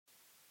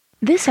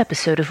This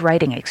episode of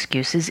Writing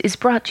Excuses is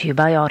brought to you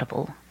by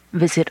Audible.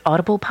 Visit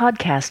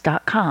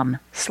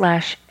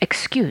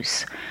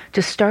audiblepodcast.com/excuse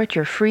to start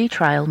your free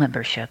trial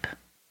membership.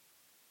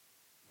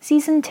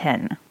 Season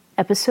 10,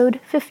 Episode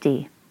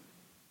 50.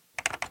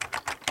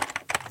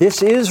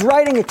 This is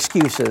Writing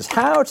Excuses,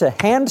 how to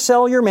hand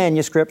sell your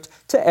manuscript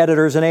to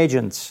editors and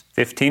agents.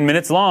 15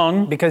 minutes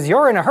long. Because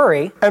you're in a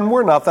hurry. And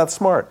we're not that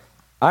smart.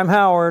 I'm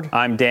Howard.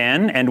 I'm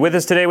Dan, and with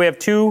us today we have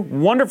two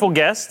wonderful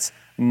guests,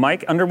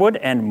 Mike Underwood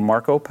and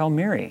Marco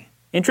Palmieri.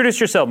 Introduce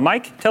yourself.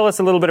 Mike, tell us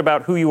a little bit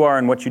about who you are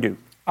and what you do.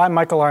 I'm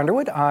Michael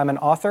Underwood. I'm an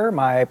author.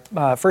 My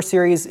first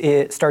series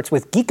starts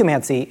with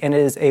Geekomancy, and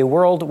it is a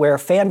world where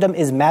fandom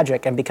is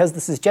magic. And because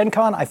this is Gen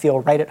Con, I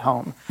feel right at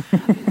home.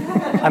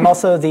 I'm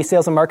also the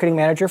sales and marketing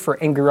manager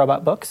for Angry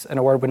Robot Books, an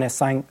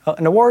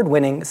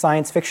award-winning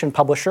science fiction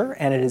publisher,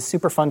 and it is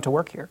super fun to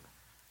work here.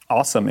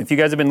 Awesome. If you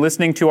guys have been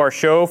listening to our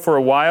show for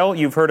a while,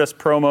 you've heard us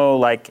promo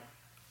like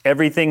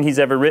everything he's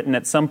ever written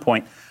at some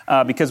point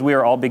because we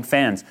are all big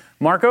fans.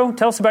 Marco,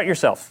 tell us about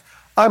yourself.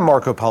 I'm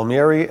Marco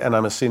Palmieri, and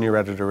I'm a senior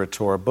editor at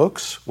Tora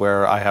Books,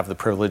 where I have the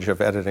privilege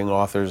of editing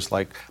authors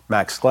like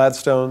Max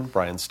Gladstone,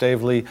 Brian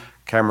Staveley,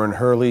 Cameron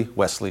Hurley,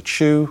 Wesley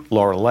Chu,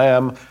 Laura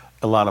Lamb,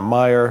 Ilana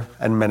Meyer,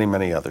 and many,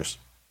 many others.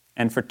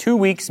 And for 2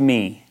 weeks,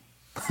 me.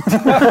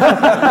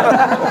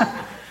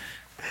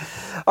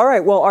 All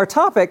right, well, our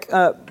topic,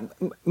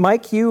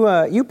 Mike,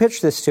 you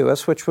pitched this to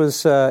us, which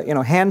was,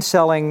 hand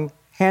selling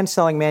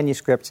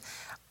manuscripts.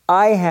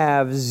 I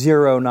have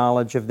zero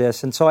knowledge of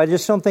this, and so I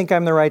just don't think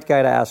I'm the right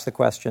guy to ask the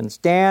questions.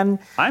 Dan?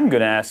 I'm going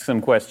to ask some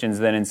questions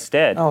then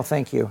instead. Oh,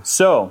 thank you.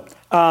 So,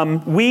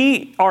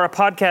 we are a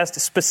podcast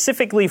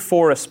specifically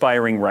for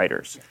aspiring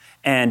writers.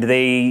 And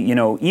they,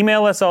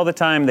 email us all the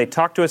time. They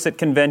talk to us at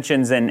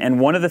conventions.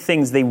 And one of the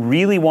things they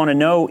really want to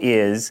know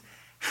is,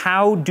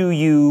 how do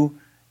you,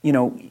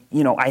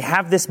 I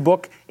have this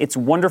book. It's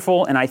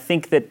wonderful. And I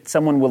think that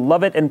someone will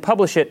love it and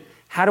publish it.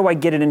 How do I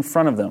get it in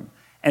front of them?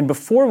 And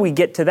before we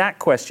get to that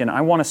question,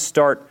 I want to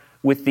start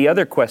with the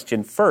other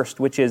question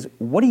first, which is,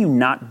 what do you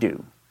not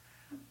do?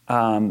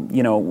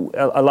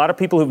 A lot of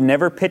people who've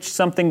never pitched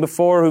something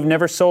before, who've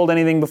never sold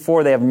anything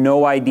before, they have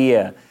no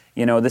idea.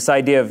 This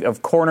idea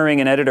of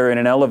cornering an editor in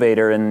an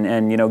elevator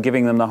and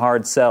giving them the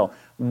hard sell.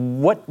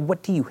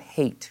 What do you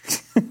hate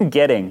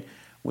getting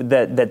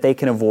that they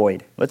can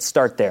avoid? Let's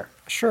start there.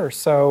 Sure.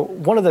 So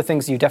one of the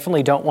things you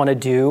definitely don't want to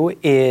do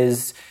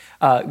is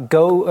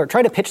go or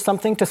try to pitch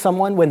something to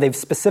someone when they've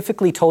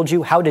specifically told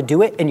you how to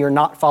do it and you're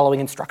not following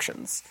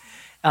instructions.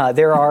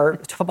 There are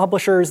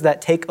publishers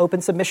that take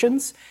open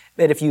submissions,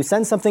 but if you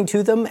send something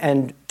to them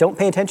and don't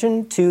pay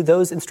attention to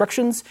those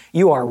instructions,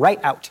 you are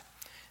right out.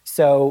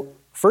 So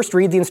first,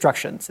 read the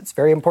instructions. It's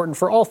very important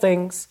for all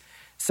things.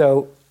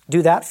 So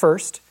do that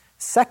first.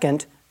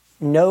 Second,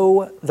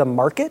 know the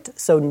market,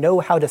 so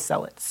know how to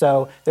sell it.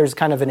 So there's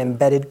kind of an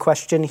embedded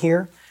question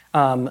here.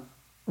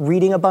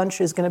 Reading a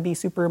bunch is going to be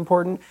super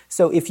important.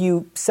 So if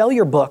you sell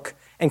your book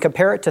and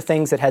compare it to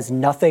things it has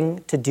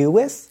nothing to do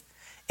with,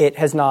 it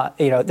has not,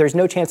 there's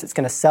no chance it's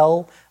going to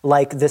sell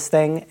like this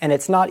thing, and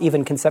it's not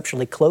even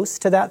conceptually close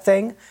to that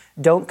thing.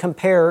 Don't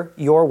compare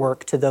your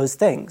work to those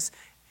things.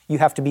 You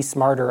have to be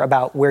smarter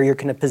about where you're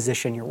going to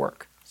position your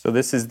work. So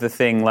this is the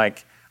thing,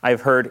 like,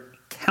 I've heard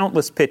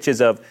countless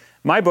pitches of,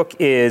 my book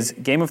is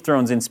Game of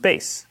Thrones in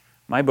space.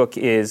 My book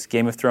is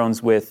Game of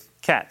Thrones with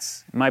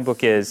cats. My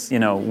book is,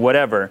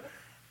 whatever.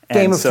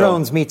 Game of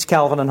Thrones meets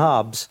Calvin and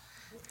Hobbes.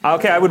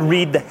 Okay, I would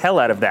read the hell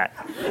out of that.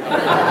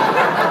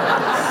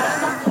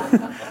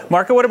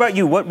 Marco, what about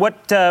you?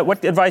 What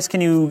advice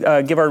can you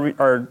give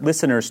our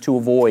listeners to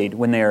avoid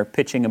when they're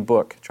pitching a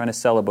book, trying to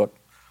sell a book?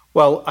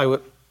 Well, I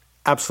would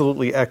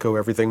absolutely echo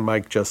everything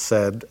Mike just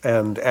said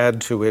and add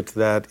to it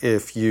that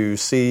if you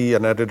see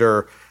an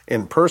editor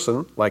in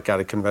person, like at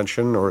a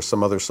convention or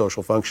some other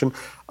social function,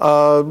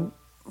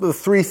 the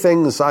three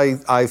things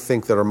I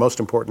think that are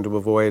most important to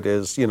avoid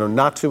is,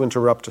 not to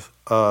interrupt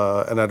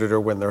an editor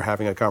when they're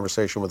having a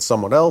conversation with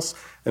someone else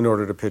in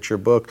order to pitch your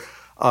book.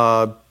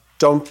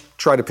 Don't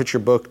try to pitch your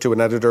book to an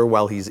editor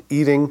while he's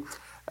eating,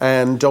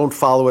 and don't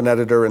follow an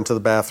editor into the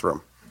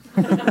bathroom.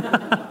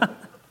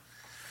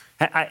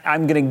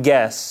 I'm going to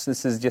guess,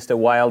 this is just a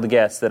wild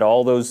guess, that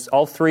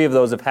all three of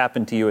those have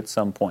happened to you at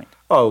some point.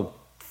 Oh,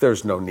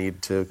 there's no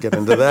need to get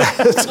into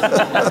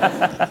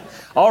that.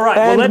 All right.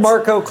 And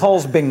Marco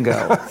calls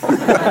bingo.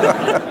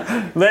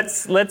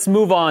 Let's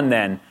move on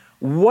then.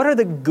 What are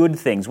the good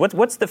things?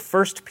 What's the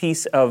first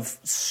piece of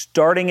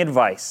starting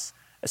advice?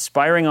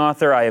 Aspiring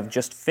author, I have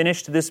just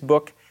finished this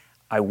book.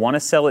 I want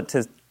to sell it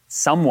to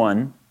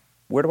someone.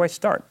 Where do I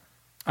start?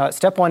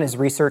 Step one is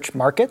research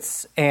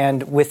markets,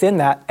 and within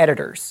that,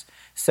 editors.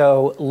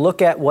 So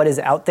look at what is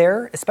out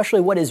there,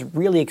 especially what is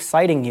really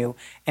exciting you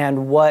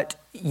and what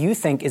you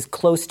think is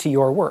close to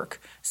your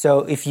work. So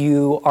if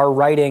you are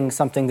writing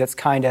something that's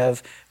kind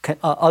of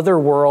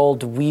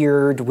otherworld,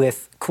 weird,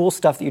 with cool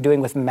stuff that you're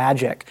doing with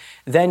magic,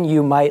 then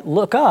you might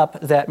look up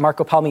that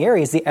Marco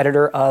Palmieri is the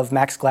editor of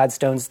Max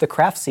Gladstone's The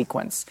Craft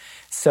Sequence.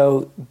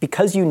 So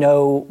because you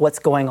know what's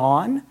going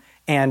on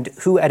and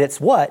who edits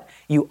what,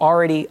 you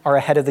already are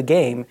ahead of the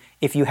game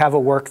if you have a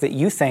work that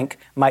you think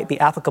might be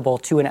applicable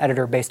to an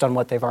editor based on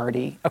what they've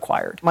already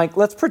acquired. Mike,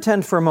 let's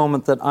pretend for a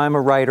moment that I'm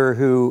a writer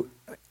who,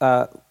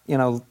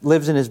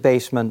 lives in his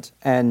basement,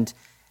 and,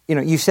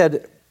 you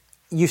said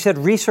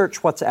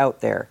research what's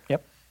out there.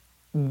 Yep.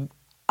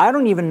 I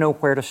don't even know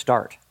where to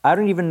start. I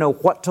don't even know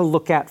what to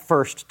look at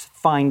first to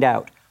find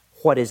out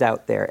what is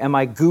out there. Am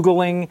I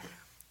Googling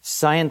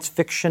science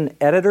fiction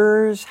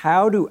editors?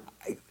 How do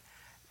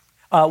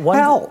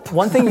help?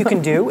 One thing you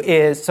can do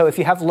is, so if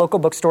you have local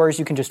bookstores,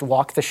 you can just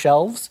walk the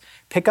shelves,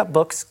 pick up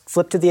books,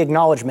 flip to the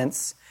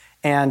acknowledgments,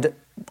 and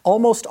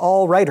almost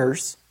all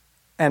writers,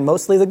 and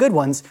mostly the good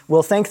ones,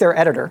 will thank their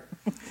editor.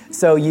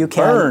 So you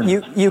can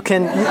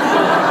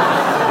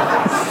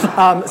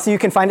so you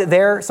can find it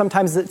there.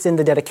 Sometimes it's in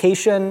the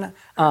dedication,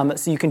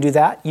 so you can do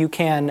that. You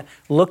can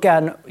look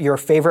at your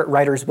favorite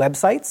writers'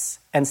 websites,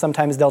 and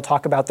sometimes they'll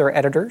talk about their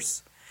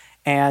editors.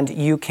 And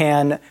you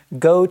can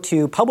go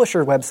to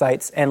publisher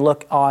websites and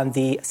look on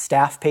the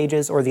staff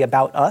pages or the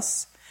About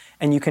Us,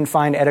 and you can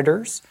find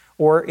editors.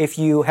 Or if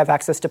you have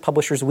access to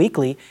Publishers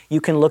Weekly, you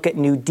can look at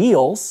new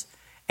deals,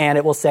 and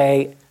it will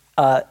say,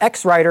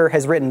 X writer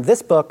has written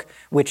this book,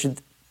 which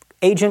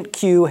Agent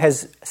Q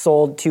has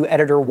sold to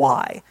editor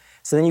Y.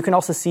 So then you can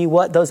also see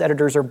what those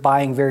editors are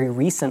buying very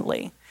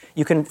recently.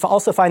 You can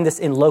also find this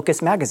in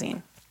Locus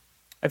magazine.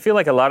 I feel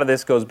like a lot of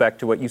this goes back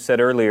to what you said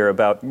earlier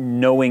about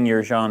knowing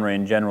your genre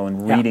in general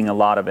and reading a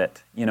lot of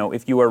it.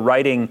 If you are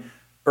writing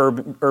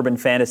urban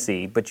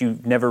fantasy, but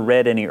you've never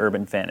read any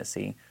urban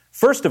fantasy,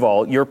 first of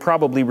all, you're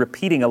probably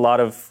repeating a lot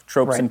of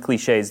tropes and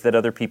cliches that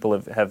other people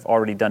have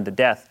already done to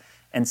death.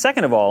 And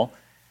second of all,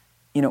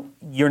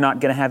 you're not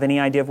going to have any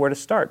idea of where to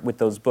start with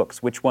those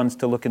books, which ones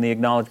to look in the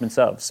acknowledgments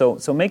of. So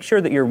make sure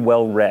that you're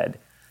well read.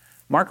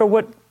 Marco,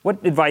 what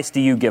advice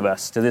do you give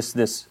us to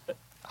this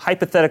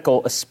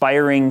hypothetical,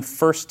 aspiring,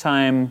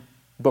 first-time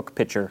book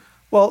pitcher?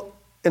 Well,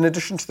 in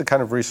addition to the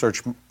kind of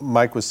research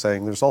Mike was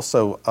saying, there's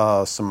also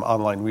some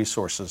online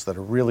resources that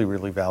are really,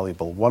 really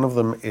valuable. One of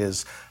them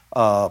is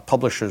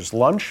Publisher's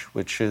Lunch,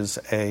 which is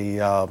a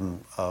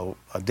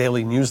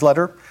daily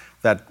newsletter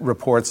that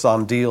reports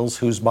on deals,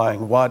 who's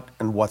buying what,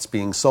 and what's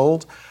being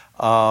sold.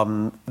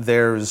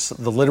 There's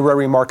the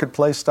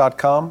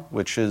literarymarketplace.com,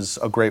 which is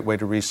a great way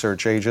to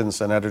research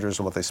agents and editors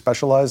and what they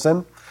specialize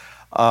in.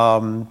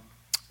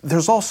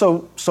 There's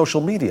also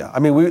social media. I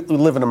mean, we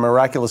live in a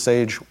miraculous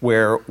age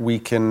where we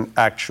can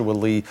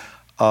actually,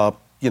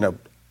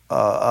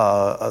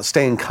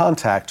 stay in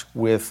contact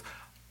with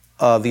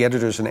the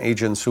editors and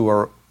agents who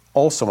are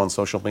also on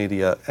social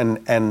media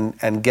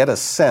and get a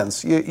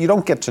sense. You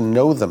don't get to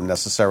know them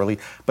necessarily,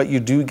 but you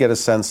do get a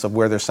sense of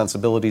where their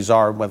sensibilities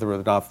are, whether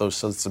or not those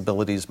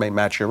sensibilities may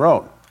match your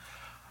own.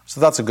 So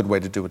that's a good way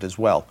to do it as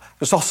well.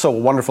 There's also a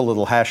wonderful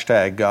little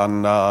hashtag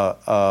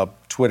on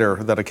Twitter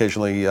that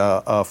occasionally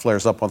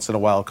flares up once in a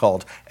while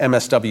called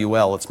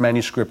MSWL. It's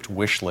Manuscript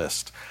Wish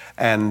List.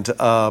 And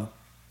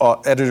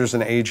editors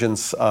and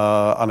agents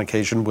on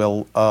occasion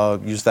will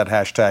use that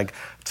hashtag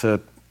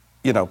to,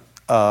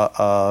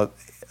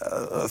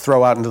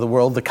 throw out into the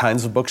world the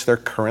kinds of books they're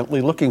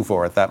currently looking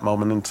for at that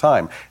moment in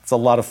time. It's a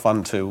lot of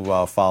fun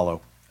to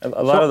follow.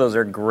 A lot of those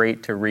are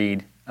great to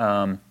read.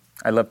 I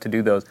love to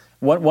do those.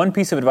 One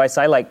piece of advice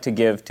I like to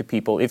give to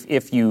people,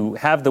 if you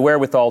have the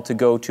wherewithal to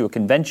go to a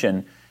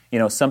convention,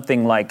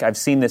 something like, I've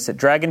seen this at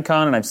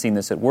DragonCon and I've seen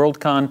this at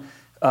WorldCon,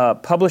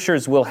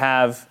 publishers will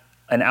have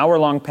an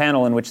hour-long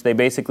panel in which they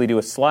basically do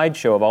a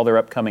slideshow of all their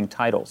upcoming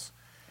titles.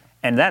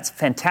 And that's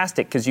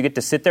fantastic because you get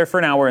to sit there for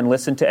an hour and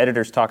listen to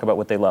editors talk about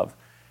what they love.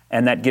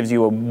 And that gives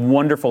you a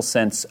wonderful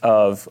sense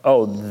of,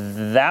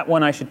 that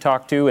one I should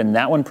talk to, and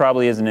that one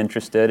probably isn't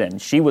interested,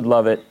 and she would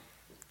love it.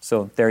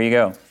 So there you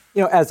go.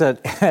 As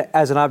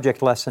an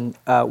object lesson,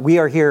 we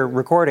are here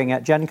recording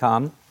at Gen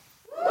Con.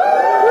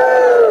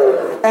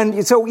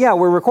 And so,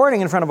 we're recording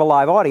in front of a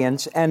live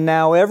audience, and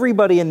now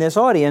everybody in this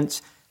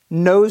audience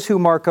knows who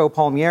Marco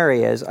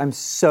Palmieri is. I'm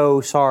so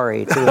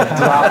sorry to have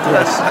dropped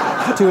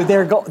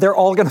this. They're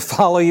all going to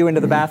follow you into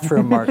the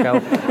bathroom, Marco.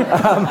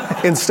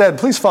 Instead,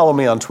 please follow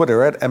me on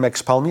Twitter at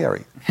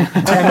MXPalmieri.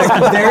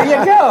 There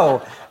you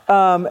go.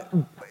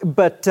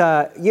 But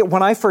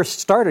when I first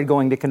started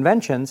going to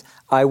conventions,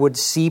 I would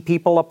see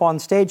people up on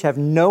stage, have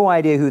no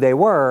idea who they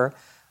were,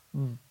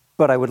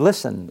 but I would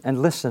listen and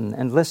listen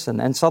and listen.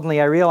 And suddenly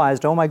I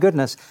realized, oh my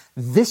goodness,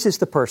 this is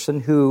the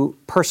person who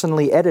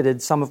personally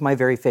edited some of my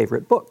very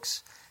favorite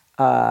books.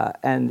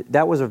 And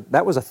that was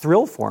a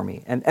thrill for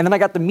me. And then I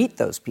got to meet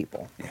those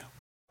people. Yeah.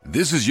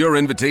 This is your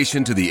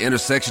invitation to the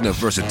intersection of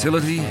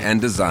versatility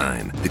and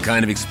design. The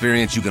kind of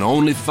experience you can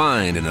only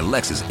find in a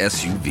Lexus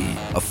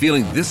SUV. A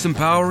feeling this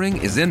empowering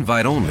is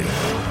invite only.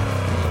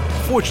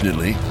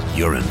 Fortunately,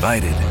 you're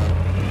invited.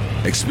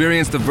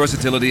 Experience the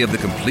versatility of the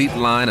complete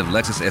line of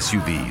Lexus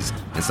SUVs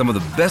and some of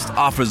the best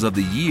offers of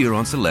the year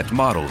on select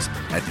models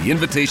at the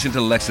Invitation to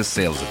Lexus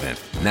sales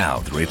event, now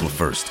through April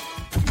 1st.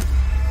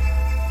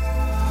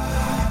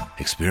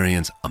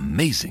 Experience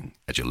amazing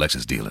at your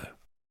Lexus dealer.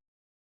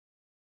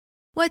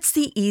 What's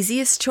the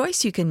easiest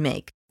choice you can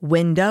make?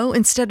 Window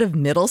instead of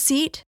middle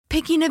seat?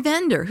 Picking a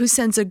vendor who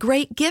sends a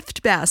great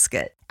gift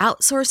basket?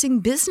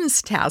 Outsourcing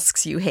business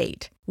tasks you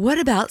hate? What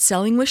about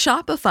selling with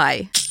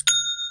Shopify?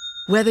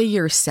 Whether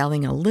you're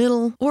selling a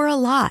little or a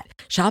lot,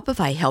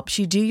 Shopify helps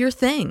you do your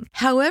thing,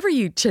 however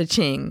you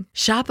cha-ching.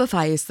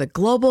 Shopify is the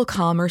global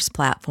commerce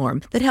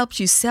platform that helps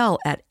you sell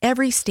at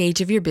every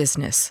stage of your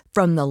business.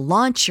 From the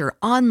launch your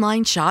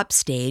online shop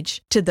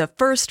stage to the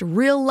first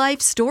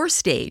real-life store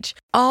stage,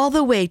 all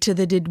the way to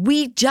the did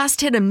we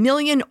just hit 1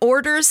 million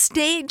orders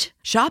stage.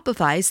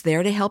 Shopify's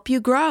there to help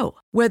you grow.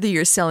 Whether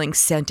you're selling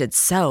scented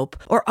soap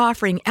or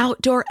offering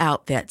outdoor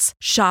outfits,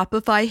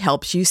 Shopify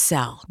helps you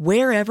sell.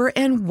 Wherever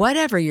and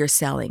whatever you're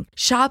selling,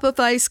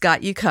 Shopify's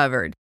got you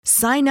covered.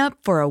 Sign up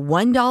for a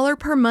 $1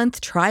 per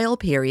month trial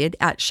period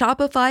at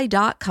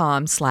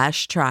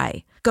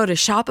shopify.com/try. Go to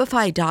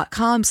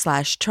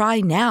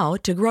shopify.com/try now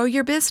to grow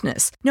your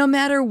business, no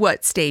matter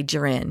what stage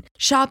you're in.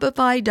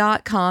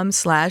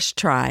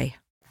 Shopify.com/try.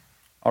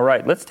 All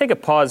right, let's take a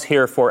pause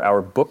here for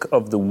our book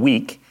of the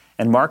week.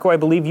 And Marco, I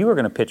believe you were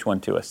going to pitch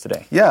one to us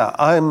today. Yeah,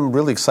 I'm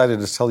really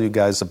excited to tell you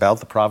guys about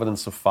The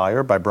Providence of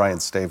Fire by Brian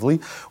Staveley,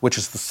 which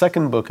is the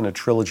second book in a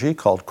trilogy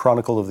called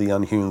Chronicle of the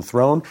Unhewn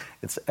Throne.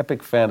 It's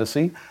epic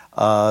fantasy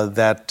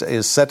that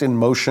is set in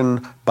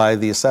motion by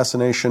the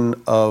assassination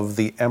of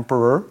the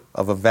emperor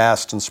of a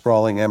vast and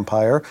sprawling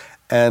empire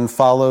and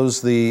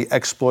follows the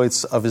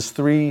exploits of his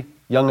 3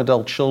 young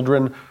adult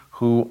children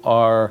who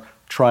are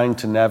trying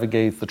to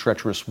navigate the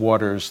treacherous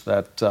waters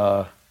that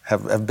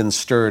have been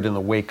stirred in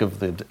the wake of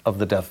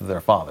the death of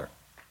their father.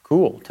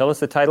 Cool. Tell us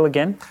the title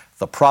again.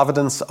 The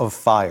Providence of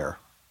Fire.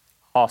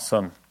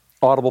 Awesome.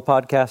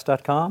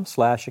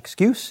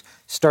 audiblepodcast.com/excuse.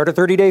 Start a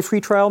 30-day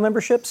free trial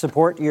membership.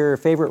 Support your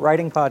favorite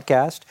writing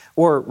podcast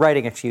or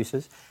writing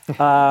excuses.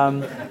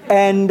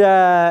 And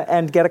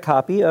get a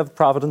copy of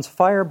Providence of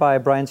Fire by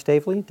Brian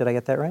Staveley. Did I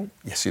get that right?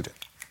 Yes, you did.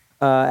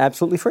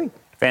 Absolutely free.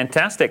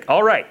 Fantastic.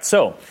 All right.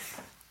 So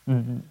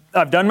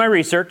I've done my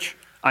research.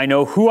 I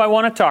know who I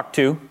want to talk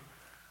to.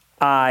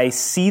 I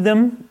see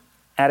them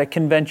at a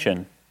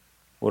convention.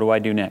 What do I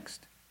do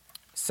next?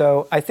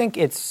 So I think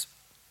it's,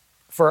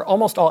 for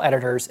almost all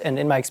editors, and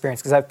in my experience,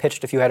 because I've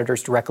pitched a few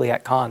editors directly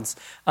at cons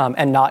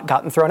and not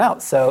gotten thrown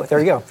out, so there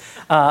you go.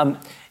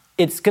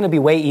 It's going to be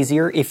way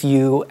easier if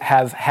you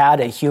have had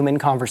a human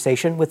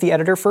conversation with the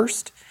editor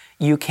first.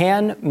 You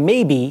can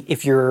maybe,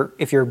 if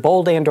you're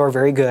bold and or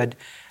very good,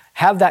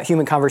 have that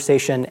human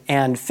conversation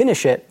and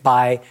finish it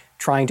by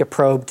trying to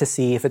probe to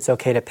see if it's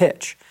okay to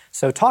pitch.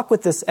 So talk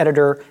with this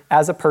editor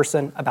as a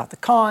person about the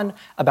con,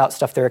 about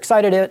stuff they're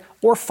excited at,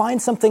 or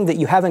find something that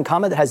you have in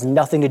common that has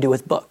nothing to do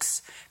with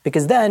books.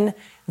 Because then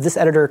this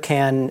editor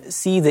can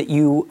see that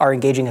you are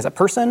engaging as a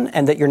person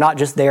and that you're not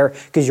just there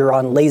because you're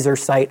on laser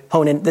sight,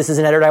 hone in, this is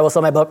an editor, I will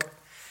sell my book.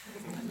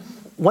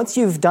 Once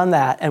you've done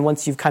that and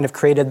once you've kind of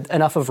created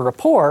enough of a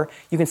rapport,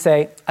 you can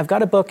say, I've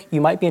got a book, you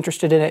might be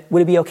interested in it,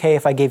 would it be okay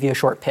if I gave you a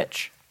short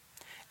pitch?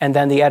 And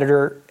then the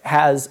editor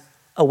has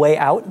a way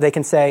out. They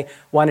can say,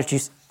 why don't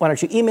you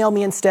email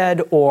me instead,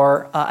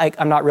 or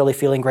I'm not really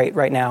feeling great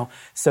right now.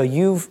 So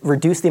you've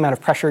reduced the amount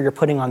of pressure you're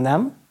putting on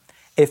them.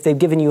 If they've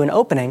given you an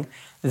opening,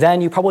 then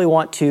you probably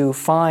want to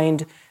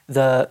find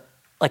the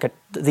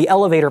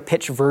elevator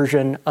pitch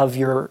version of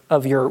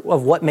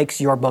what makes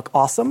your book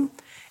awesome.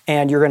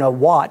 And you're going to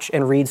watch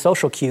and read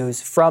social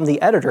cues from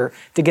the editor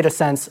to get a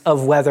sense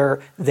of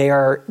whether they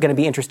are going to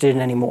be interested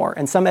in any more.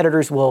 And some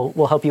editors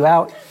will help you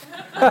out.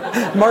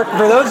 Mark,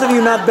 for those of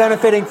you not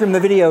benefiting from the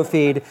video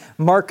feed,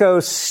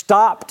 Marco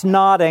stopped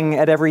nodding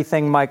at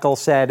everything Michael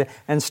said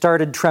and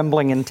started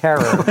trembling in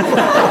terror.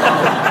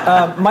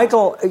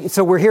 Michael,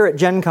 so we're here at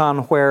Gen Con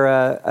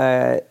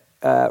where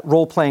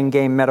role-playing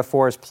game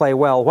metaphors play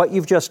well. What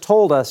you've just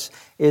told us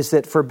is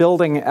that for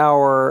building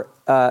our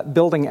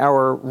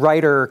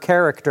writer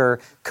character,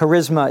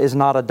 charisma is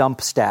not a dump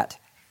stat.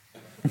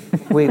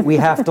 We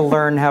have to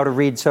learn how to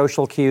read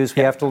social cues.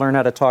 We have to learn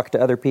how to talk to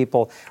other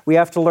people. We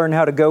have to learn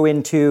how to go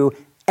into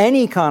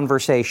any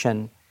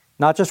conversation,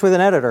 not just with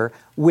an editor,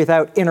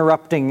 without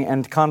interrupting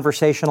and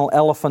conversational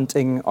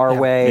elephanting our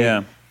way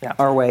in.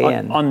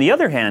 On the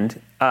other hand,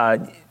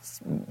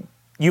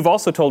 you've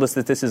also told us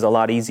that this is a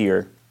lot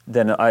easier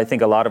than I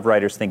think a lot of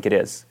writers think it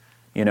is.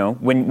 You know,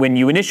 when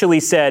you initially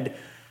said,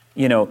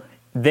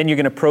 then you're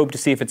going to probe to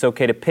see if it's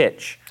okay to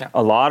pitch. Yeah.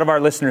 A lot of our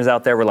listeners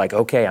out there were like,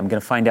 okay, I'm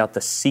going to find out the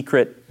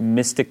secret,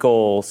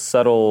 mystical,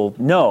 subtle...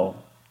 No,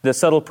 the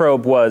subtle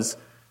probe was,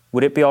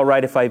 would it be all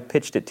right if I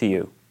pitched it to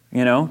you?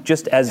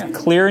 Just as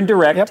clear and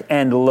direct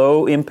and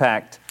low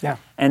impact. Yeah.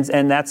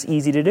 And that's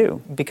easy to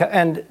do.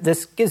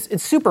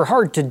 It's super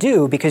hard to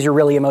do because you're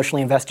really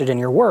emotionally invested in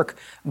your work,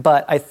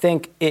 but I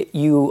think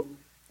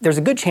there's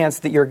a good chance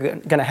that you're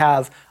going to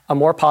have a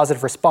more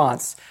positive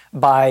response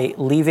by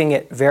leaving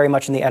it very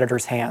much in the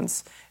editor's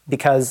hands,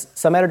 because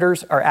some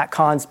editors are at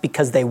cons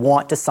because they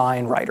want to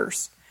sign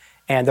writers,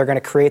 and they're going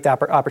to create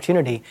that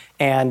opportunity.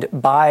 And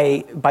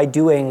by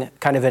doing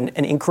kind of an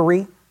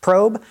inquiry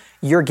probe,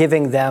 you're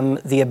giving them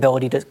the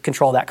ability to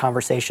control that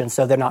conversation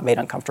so they're not made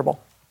uncomfortable.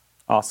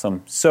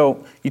 Awesome.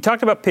 So you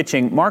talked about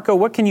pitching. Marco,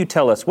 what can you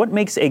tell us? What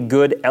makes a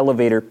good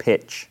elevator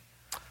pitch?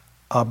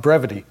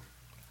 Brevity.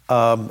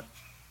 The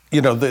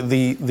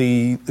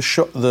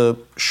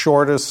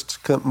shortest,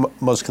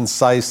 most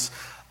concise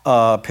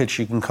pitch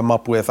you can come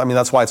up with. I mean,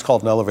 that's why it's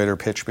called an elevator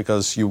pitch,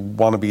 because you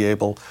want to be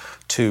able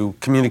to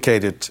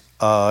communicate it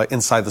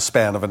inside the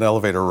span of an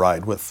elevator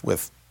ride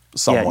with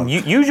someone.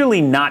 Yeah,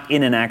 usually not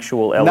in an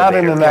actual elevator. Not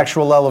in an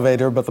actual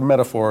elevator, but the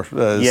metaphor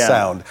is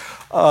sound.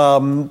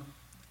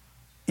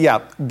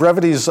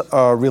 Brevity is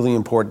really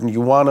important.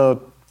 You want to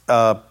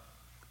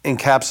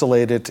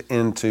encapsulate it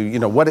into,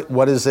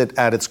 what is it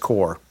at its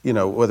core?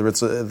 Whether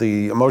it's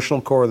the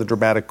emotional core or the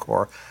dramatic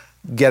core.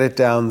 Get it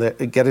down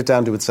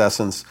to its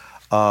essence.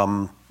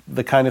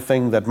 The kind of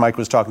thing that Mike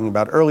was talking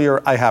about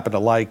earlier, I happen to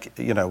like.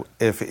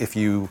 If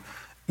you,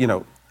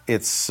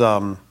 it's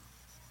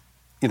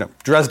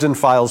Dresden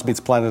Files meets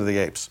Planet of the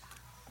Apes.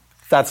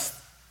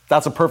 That's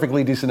a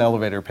perfectly decent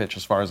elevator pitch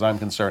as far as I'm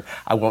concerned.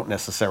 I won't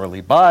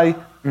necessarily buy,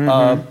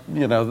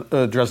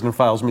 Dresden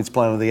Files meets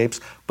Planet of the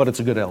Apes, but it's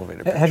a good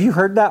elevator pitch. Have you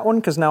heard that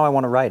one? Because now I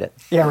want to write it.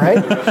 Yeah, right?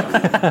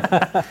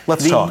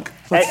 Let's talk.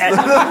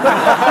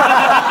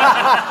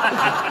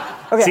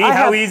 Okay, See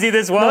how easy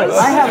this was?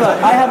 I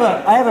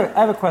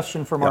have a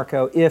question for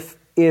Marco. Yep.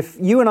 If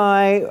you and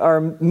I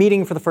are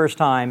meeting for the first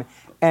time,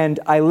 and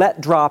I let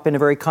drop in a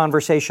very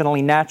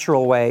conversationally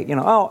natural way,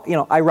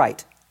 I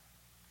write.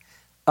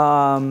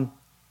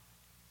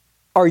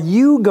 Are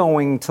you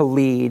going to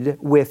lead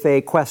with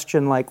a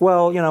question like,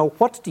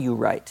 what do you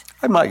write?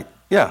 I might,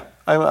 yeah.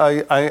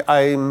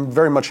 I'm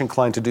very much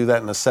inclined to do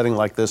that in a setting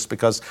like this,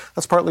 because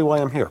that's partly why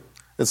I'm here.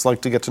 It's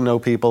like to get to know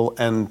people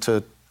and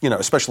to,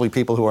 especially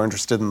people who are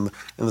interested in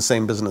the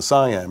same business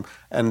I am,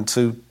 and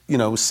to,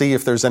 see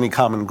if there's any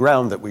common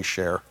ground that we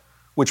share,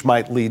 which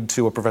might lead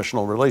to a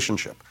professional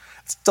relationship.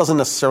 It doesn't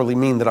necessarily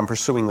mean that I'm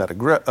pursuing that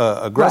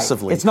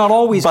aggressively. Right. It's not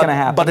always going to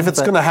happen. But if it's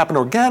going to happen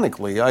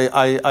organically,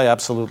 I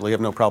absolutely have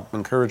no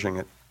problem encouraging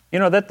it.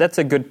 That's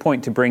a good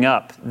point to bring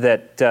up,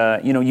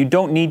 that, you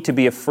don't need to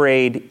be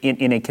afraid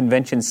in a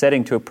convention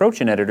setting to approach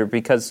an editor,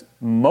 because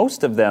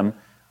most of them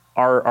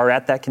are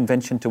at that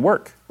convention to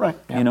work. Right.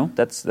 Yeah.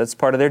 That's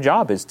part of their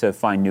job, is to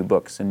find new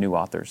books and new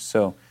authors.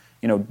 So,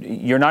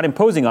 you're not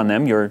imposing on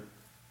them, you're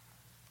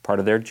part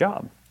of their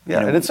job.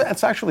 Yeah, and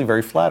it's actually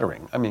very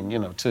flattering. I mean,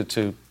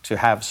 to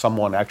have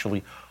someone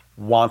actually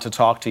want to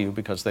talk to you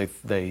because they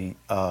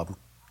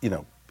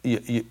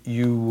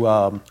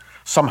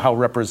somehow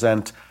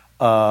represent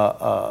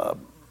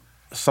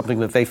something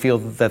that they feel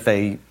that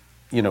they,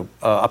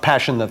 a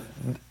passion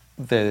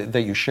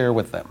that you share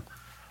with them.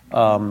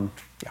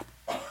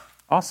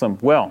 Awesome.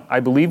 Well, I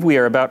believe we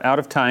are about out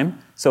of time.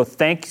 So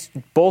thanks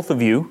both of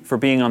you for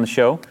being on the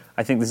show.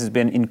 I think this has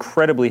been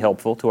incredibly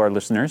helpful to our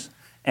listeners.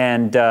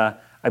 And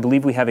I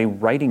believe we have a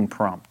writing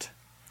prompt.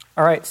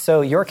 All right,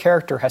 so your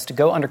character has to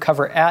go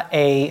undercover at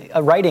a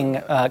writing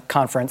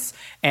conference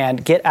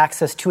and get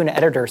access to an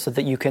editor so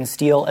that you can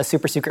steal a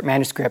super secret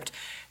manuscript,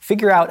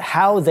 figure out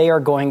how they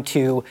are going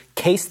to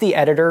case the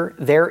editor,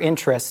 their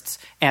interests,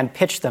 and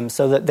pitch them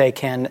so that they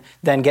can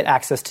then get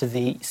access to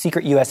the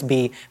secret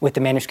USB with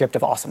the Manuscript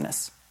of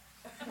Awesomeness.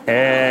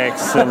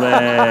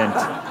 Excellent.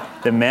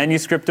 The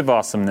Manuscript of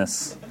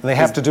Awesomeness. They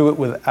have to do it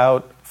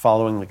without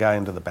following the guy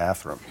into the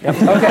bathroom. Yep.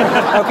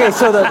 Okay,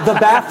 so the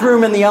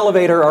bathroom and the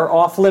elevator are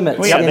off limits.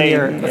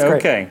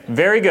 Okay,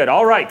 very good.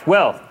 All right,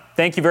 well,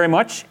 thank you very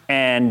much.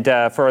 And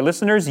for our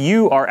listeners,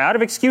 you are out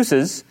of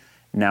excuses.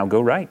 Now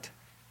go write.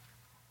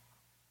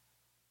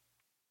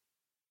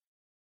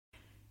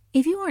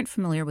 If you aren't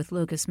familiar with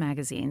Locus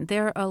Magazine,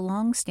 they're a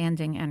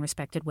long-standing and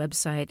respected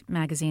website,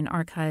 magazine,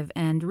 archive,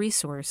 and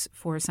resource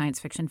for science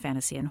fiction,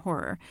 fantasy, and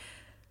horror.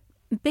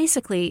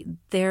 Basically,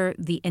 they're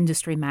the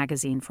industry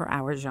magazine for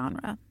our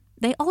genre.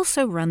 They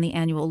also run the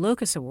annual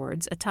Locus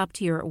Awards, a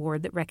top-tier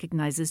award that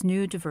recognizes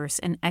new, diverse,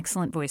 and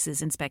excellent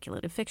voices in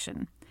speculative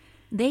fiction.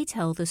 They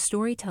tell the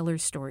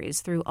storyteller's stories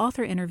through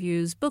author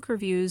interviews, book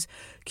reviews,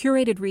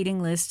 curated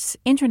reading lists,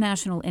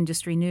 international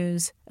industry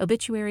news,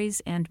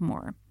 obituaries, and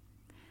more.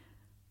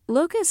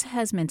 Locus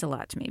has meant a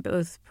lot to me,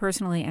 both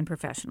personally and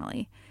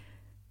professionally.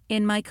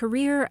 In my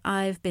career,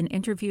 I've been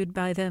interviewed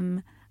by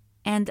them,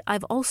 and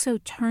I've also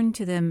turned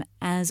to them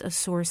as a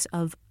source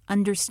of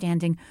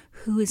understanding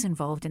who is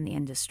involved in the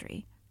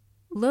industry.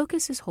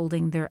 Locus is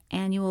holding their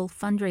annual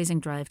fundraising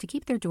drive to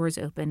keep their doors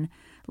open,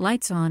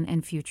 lights on,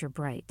 and future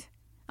bright.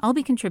 I'll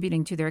be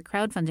contributing to their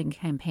crowdfunding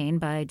campaign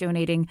by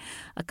donating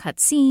a cut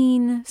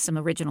scene, some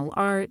original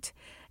art,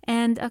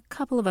 and a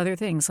couple of other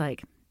things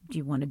like, do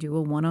you want to do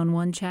a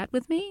one-on-one chat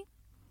with me?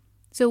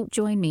 So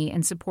join me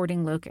in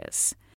supporting Locus.